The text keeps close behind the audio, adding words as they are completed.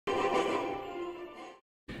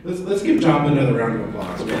Let's give Job another round of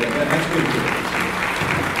applause. That's pretty cool.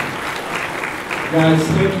 Guys,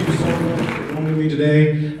 thank you so much for joining me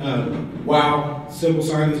today. Wow, Simple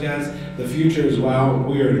Simons, guys, the future is wow.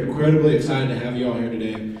 We are incredibly excited to have you all here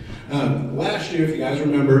today. Last year, if you guys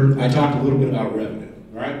remember, I talked a little bit about revenue,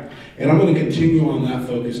 right? And I'm going to continue on that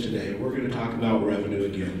focus today. We're going to talk about revenue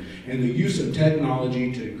again and the use of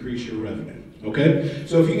technology to increase your revenue. Okay,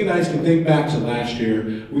 so if you guys can think back to last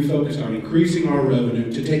year, we focused on increasing our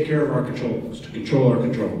revenue to take care of our controllables, to control our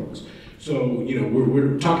controllables. So, you know,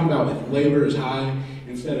 we're talking about if labor is high,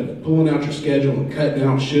 instead of pulling out your schedule and cutting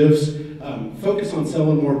out shifts, focus on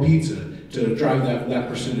selling more pizza to drive that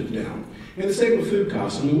percentage down. And the same with food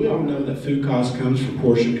costs. I mean, we all know that food cost comes from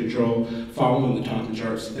portion control, following the topping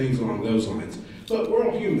charts, things along those lines. But we're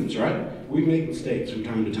all humans, right? We make mistakes from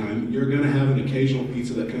time to time. You're going to have an occasional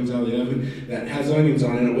pizza that comes out of the oven that has onions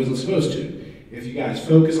on it and it wasn't supposed to. If you guys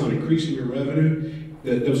focus on increasing your revenue,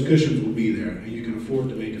 those cushions will be there, and you can afford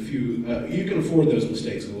to make you can afford those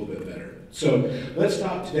mistakes a little bit better. So let's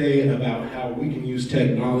talk today about how we can use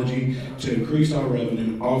technology to increase our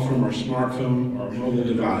revenue, all from our smartphone or our mobile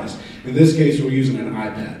device. In this case, we're using an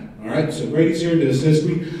iPad. All right, so Brady's here to assist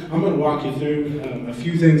me. I'm going to walk you through a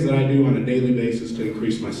few things that I do on a daily basis to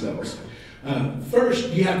increase my sales.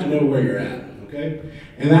 First, you have to know where you're at, okay?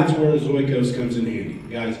 And that's where Zoikos comes in handy.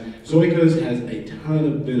 Guys, Zoikos has a ton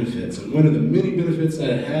of benefits, and one of the many benefits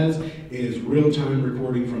that it has is real-time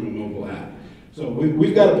recording from a mobile app. So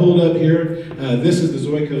we've got it pulled up here. This is the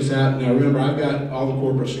Zoikos app. Now remember, I've got all the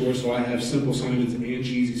corporate stores, so I have Simple Simons and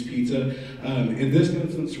Cheesy's Pizza. In this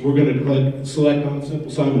instance, we're going to select on Simple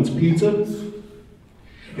Simons Pizza.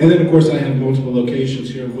 And then, of course, I have multiple locations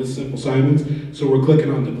here with Simple Simons, so we're clicking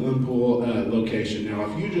on the Glenpool location. Now,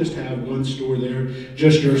 if you just have one store there,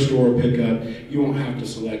 just your store pickup, you won't have to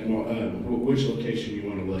select which location you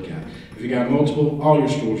want to look at. If you got multiple, all your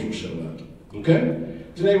stores will show up, okay?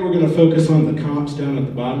 Today, we're going to focus on the comps down at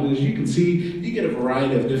the bottom. And as you can see, you get a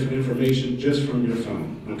variety of different information just from your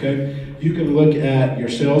phone, okay? You can look at your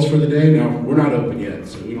sales for the day. Now, we're not open yet,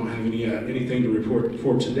 so we don't have anything to report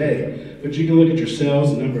for today. But you can look at your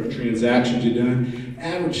sales, the number of transactions you've done.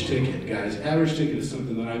 Average ticket, guys. Average ticket is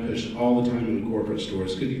something that I push all the time in the corporate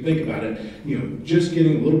stores. Because you think about it, you know, just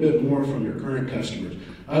getting a little bit more from your current customers,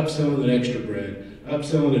 upselling that extra bread,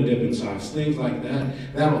 upselling a dipping sauce, things like that,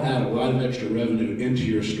 that'll add a lot of extra revenue into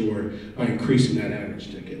your store by increasing that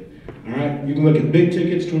average ticket. All right, you can look at big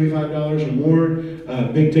tickets, $25 or more,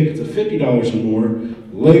 big tickets of $50 or more,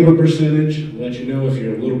 labor percentage, let you know if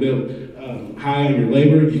you're a little bit high on your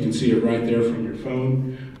labor, you can see it right there from your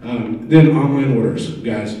phone. Then online orders,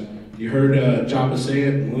 guys. You heard Joppa say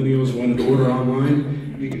it, Millennials wanted to order online.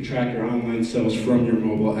 You can track your online sales from your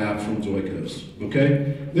mobile app from Zoikos,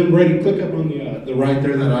 okay? Then Brady, click up on the right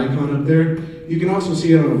there, that icon up there. You can also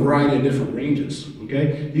see it on a variety of different ranges,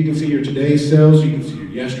 okay? You can see your today's sales, you can see your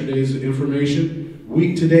yesterday's information,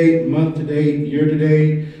 week to date, month to date, year to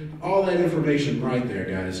date, all that information right there,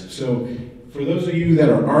 guys. So for those of you that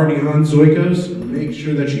are already on Zoikos, make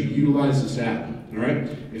sure that you utilize this app, all right?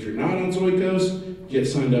 If you're not on Zoikos, get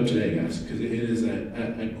signed up today, guys, because it is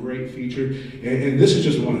a great feature. And this is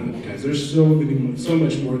just one of them, guys. There's so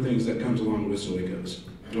much more things that comes along with Zoikos,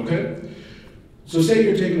 okay? So say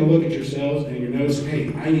you're taking a look at your sales and you're noticing,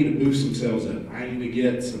 hey, I need to boost some sales up. I need to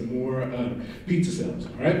get some more pizza sales,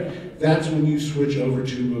 all right? That's when you switch over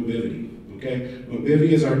to Mobivity. Okay,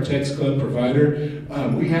 Mobivity is our text club provider.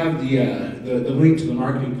 We have the link to the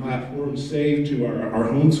marketing platform saved to our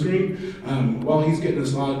home screen. While he's getting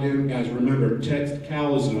us logged in, guys, remember, text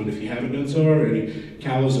Calozone if you haven't done so already.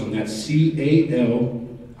 Calozone, that's C-A-L-I-Z-O-N-E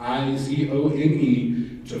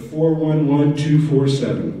to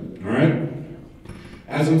 411247, all right?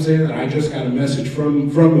 As I'm saying that, I just got a message from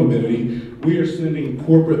Mobivity. We are sending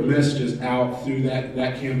corporate messages out through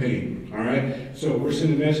that campaign, all right? So we're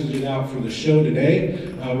sending messages out for the show today.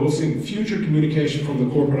 We'll send future communication from the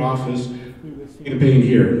corporate office through this campaign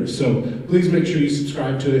here. So please make sure you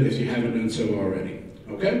subscribe to it if you haven't done so already,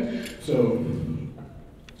 okay? So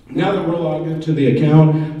now that we're logged into the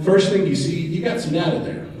account, first thing you see, you got some data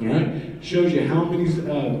there, all right? Shows you how many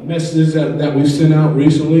messages that we've sent out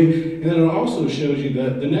recently, and then it also shows you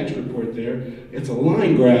the next report there. It's a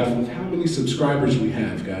line graph of how many subscribers we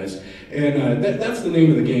have, guys. And that's the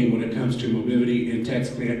name of the game when it comes to Mobivity and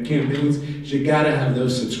text campaigns. You got to have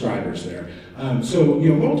those subscribers there. So, you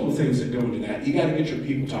know, multiple things that go into that. You got to get your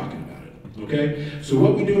people talking about it, okay? So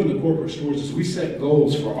what we do in the corporate stores is we set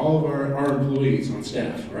goals for all of our employees on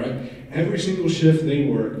staff, all right? Every single shift they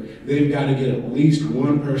work, they've got to get at least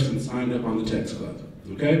one person signed up on the text club.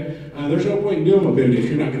 Okay? There's no point in doing mobility if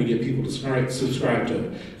you're not going to get people to subscribe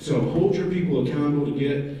to it. So hold your people accountable to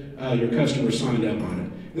get your customers signed up on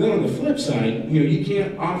it. And then on the flip side, you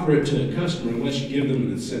can't offer it to a customer unless you give them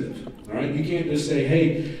an incentive. All right? You can't just say,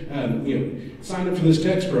 hey, sign up for this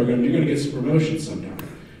text program, you're going to get some promotions sometime.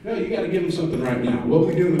 No, you got to give them something right now. What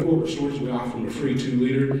we do in the corporate stores, we offer them a free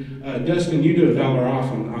 2-liter. Dustin, you do $1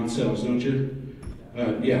 off on sales, don't you?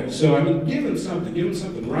 Yeah, so I mean, give them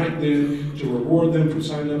something right then to reward them for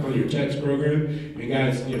signing up on your text program. And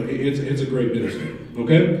guys, it's a great benefit.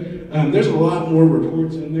 Okay, there's a lot more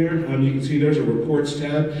reports in there. You can see there's a reports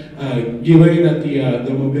tab. Ghislaine at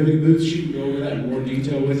the mobility booth, she can go over that in more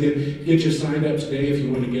detail with you. Get you signed up today if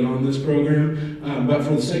you want to get on this program. But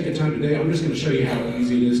for the sake of time today, I'm just going to show you how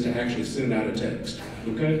easy it is to actually send out a text.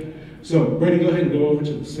 Okay, so Brady, go ahead and go over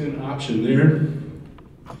to the send option there.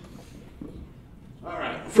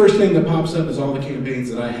 First thing that pops up is all the campaigns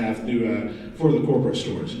that I have for the corporate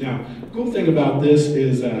stores. Now, the cool thing about this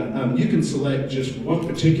is you can select just one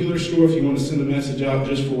particular store if you want to send a message out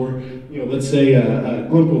just for, let's say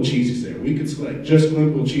Glenpool Cheesies there. We could select just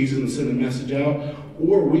Glenpool Cheesies and send a message out,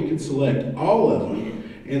 or we could select all of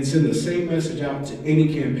them and send the same message out to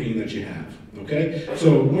any campaign that you have. Okay,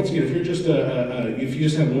 so once again, if you're just if you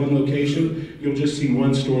just have one location, you'll just see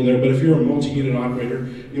one store there. But if you're a multi-unit operator,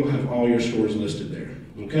 you'll have all your stores listed there.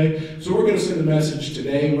 Okay, so we're going to send a message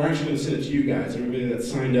today, and we're actually going to send it to you guys, everybody that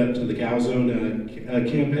signed up to the CalZone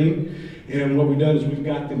campaign. And what we've done is we've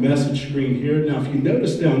got the message screen here. Now, if you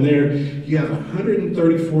notice down there, you have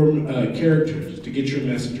 134 characters to get your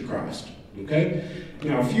message across. Okay.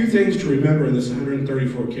 Now, a few things to remember in this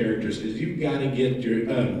 134 characters is you've got to get your,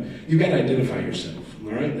 you've got to identify yourself.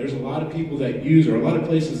 All right, there's a lot of people that use, or a lot of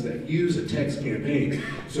places that use a text campaign.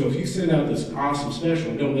 So if you send out this awesome special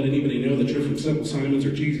and don't let anybody know that you're from Simple Simon's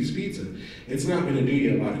or Cheesy's Pizza, it's not going to do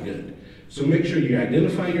you a lot of good. So make sure you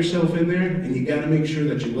identify yourself in there, and you got to make sure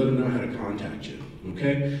that you let them know how to contact you.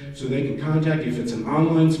 Okay, so they can contact you if it's an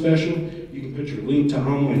online special. You can put your link to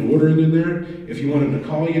online ordering in there. If you want them to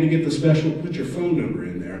call you to get the special, put your phone number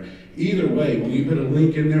in there. Either way, when you put a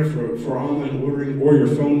link in there for online ordering or your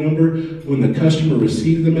phone number, when the customer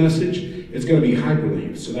receives the message, it's going to be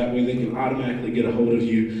hyperlinked, so that way they can automatically get a hold of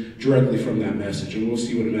you directly from that message. And we'll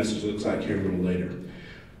see what a message looks like here a little later.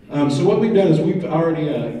 So what we've done is we've already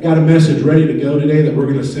got a message ready to go today that we're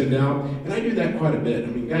going to send out. And I do that quite a bit. I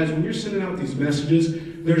mean, guys, when you're sending out these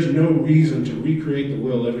messages, there's no reason to recreate the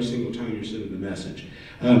wheel every single time you're sending the message.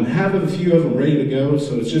 Have a few of them ready to go,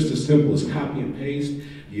 so it's just as simple as copy and paste.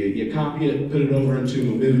 You copy it, put it over into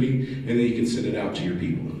mobility, and then you can send it out to your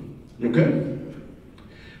people. Okay?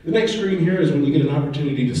 The next screen here is when you get an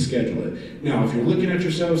opportunity to schedule it. Now, if you're looking at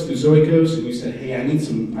your sales through Zoicos and you said, hey, I need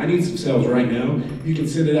some sales right now, you can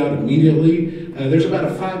send it out immediately. There's about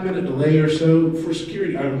a 5-minute delay or so for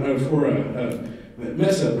security,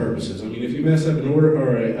 mess-up purposes. I mean, if you mess up an order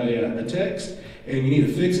or a text and you need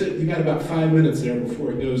to fix it, you got about 5 minutes there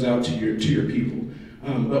before it goes out to your people.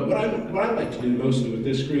 But what I like to do mostly with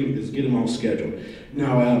this screen is get them all scheduled.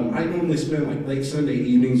 Now, I normally spend like late Sunday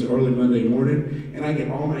evenings, early Monday morning, and I get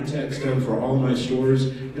all my texts done for all my stores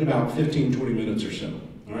in about 15, 20 minutes or so.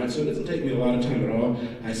 All right, so it doesn't take me a lot of time at all.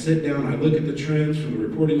 I sit down, I look at the trends from the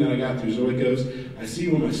reporting that I got through Zoicos, I see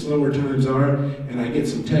when my slower times are, and I get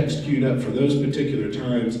some text queued up for those particular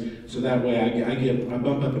times, so that way I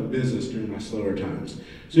bump up in business during my slower times.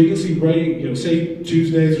 So you can see Brady, say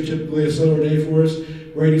Tuesdays are typically a slower day for us.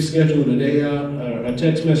 Brady's scheduling a day out, a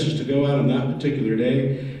text message to go out on that particular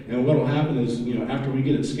day, and what will happen is, after we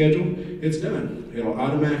get it scheduled, it's done. It'll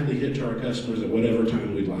automatically hit to our customers at whatever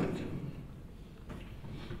time we'd like.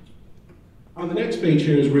 On the next page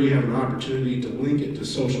here is where you have an opportunity to link it to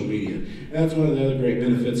social media. And that's one of the other great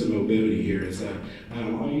benefits of mobility here is that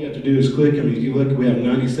all you have to do is click. I mean, if you look, we have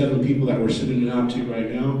 97 people that we're sending it out to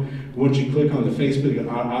right now. Once you click on the Facebook, it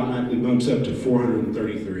automatically bumps up to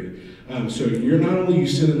 433. So you're not only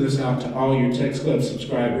sending this out to all your Text Club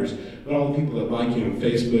subscribers, but all the people that like you on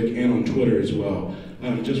Facebook and on Twitter as well,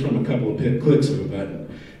 just from a couple of clicks of a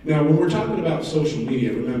button. Now, when we're talking about social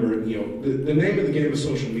media, remember, the name of the game of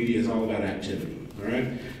social media is all about activity, all right?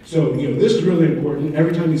 So, this is really important.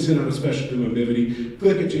 Every time you send out a special to mobility,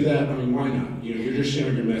 click it to that. I mean, why not? You're just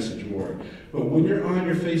sharing your message more. But when you're on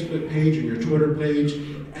your Facebook page or your Twitter page,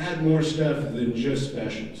 add more stuff than just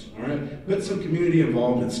specials, all right? Put some community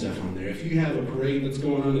involvement stuff on there. If you have a parade that's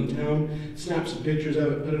going on in town, snap some pictures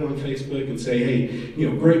of it, put it on Facebook and say, hey,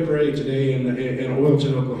 great parade today in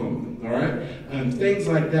Oilton, Oklahoma, all right? Things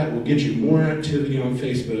like that will get you more activity on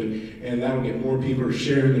Facebook, and that will get more people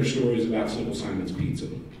sharing their stories about Simple Simon's Pizza,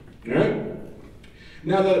 all right?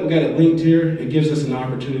 Now that we've got it linked here, it gives us an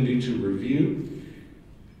opportunity to review.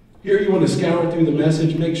 Here you want to scour through the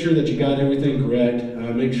message, make sure that you got everything correct,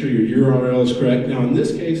 make sure your URL is correct. Now in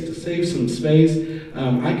this case, to save some space,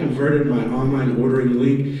 I converted my online ordering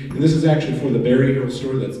link, and this is actually for the Berry Hill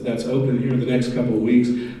store that's open here in the next couple of weeks.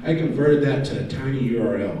 I converted that to a tiny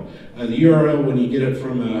URL. The URL, when you get it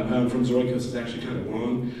from Zoikos, is actually kind of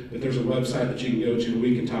long, but there's a website that you can go to.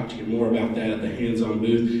 We can talk to you more about that at the hands-on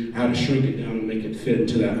booth, how to shrink it down and make it fit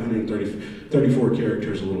into that 134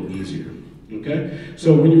 characters a little easier. Okay,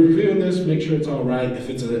 so when you're reviewing this, make sure it's all right. If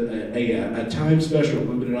it's a time special,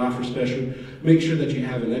 limited offer special, make sure that you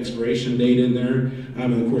have an expiration date in there.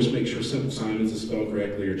 And of course, make sure Simple Simons is spelled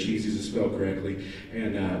correctly or Cheesy's is spelled correctly,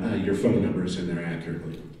 and your phone number is in there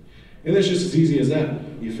accurately. And it's just as easy as that.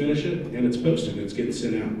 You finish it, and it's posted, and it's getting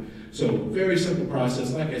sent out. So very simple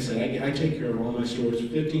process. Like I said, I take care of all my stores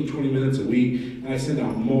 15, 20 minutes a week, and I send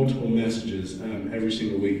out multiple messages every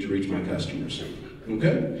single week to reach my customers.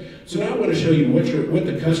 Okay? So now I want to show you what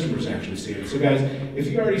the customer's actually seeing. So guys, if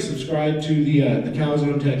you already subscribed to the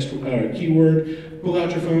Calzone text keyword, pull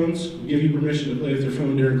out your phones, give you permission to play with your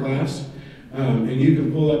phone during class, and you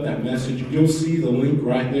can pull up that message. You'll see the link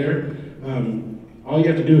right there. All you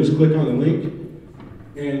have to do is click on the link,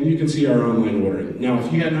 and you can see our online ordering. Now,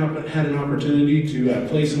 if you had an opportunity to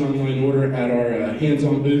place an online order at our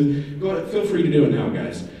hands-on booth, go ahead, feel free to do it now,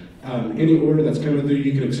 guys. Any order that's coming through,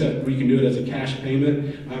 you can accept. We can do it as a cash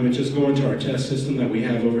payment. It's just going to our test system that we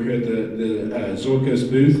have over here at the Zoikos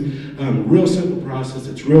booth. Real simple process.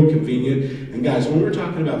 It's real convenient. And guys, when we're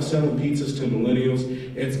talking about selling pizzas to millennials,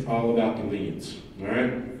 it's all about convenience. All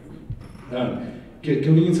right.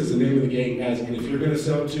 Convenience is the name of the game, guys. And if you're going to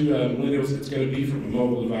sell to millennials, it's going to be from a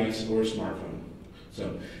mobile device or a smartphone.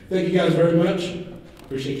 So, thank you guys very much.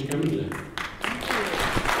 Appreciate you coming today.